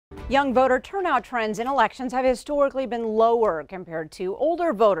Young voter turnout trends in elections have historically been lower compared to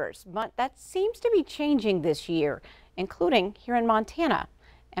older voters, but that seems to be changing this year, including here in Montana.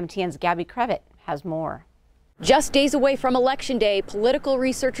 MTN's Gabby Crevitt has more. Just days away from Election Day, political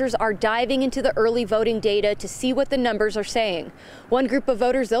researchers are diving into the early voting data to see what the numbers are saying. One group of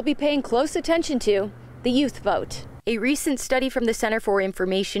voters they'll be paying close attention to: the youth vote. A recent study from the Center for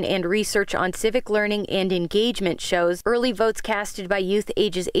Information and Research on Civic Learning and Engagement shows early votes casted by youth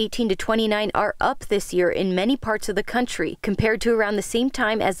ages 18 to 29 are up this year in many parts of the country, compared to around the same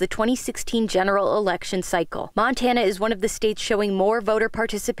time as the 2016 general election cycle. Montana is one of the states showing more voter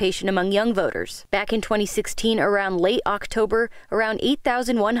participation among young voters. Back in 2016, around late October, around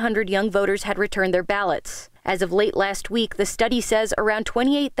 8,100 young voters had returned their ballots. As of late last week, the study says around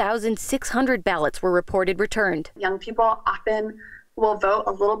 28,600 ballots were reported returned. Young people often will vote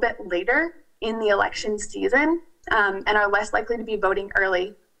a little bit later in the election season and are less likely to be voting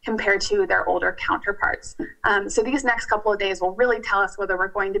early compared to their older counterparts. So these next couple of days will really tell us whether we're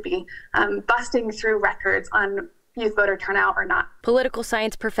going to be busting through records on youth voter turnout or not. Political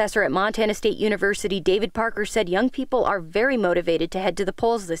science professor at Montana State University David Parker said young people are very motivated to head to the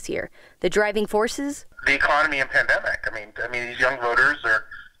polls this year. The driving forces? The economy and pandemic. I mean, these young voters are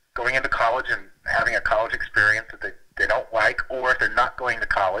going into college and having a college experience that they don't like, or if they're not going to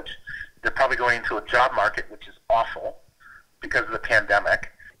college, they're probably going into a job market, which is awful because of the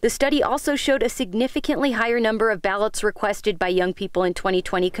pandemic. The study also showed a significantly higher number of ballots requested by young people in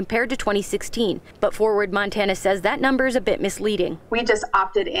 2020 compared to 2016. But Forward Montana says that number is a bit misleading. We just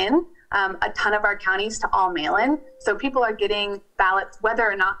opted in a ton of our counties to all mail-in. So people are getting ballots whether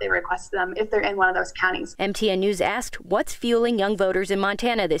or not they request them if they're in one of those counties. MTN News asked what's fueling young voters in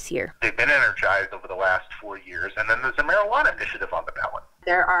Montana this year. They've been energized over the last 4 years, and then there's a marijuana initiative on the ballot.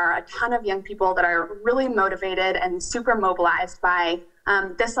 There are a ton of young people that are really motivated and super mobilized by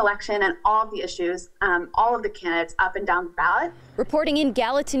this election and all of the issues, all of the candidates up and down the ballot. Reporting in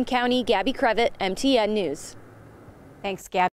Gallatin County, Gabby Crevitt, MTN News. Thanks, Gabby.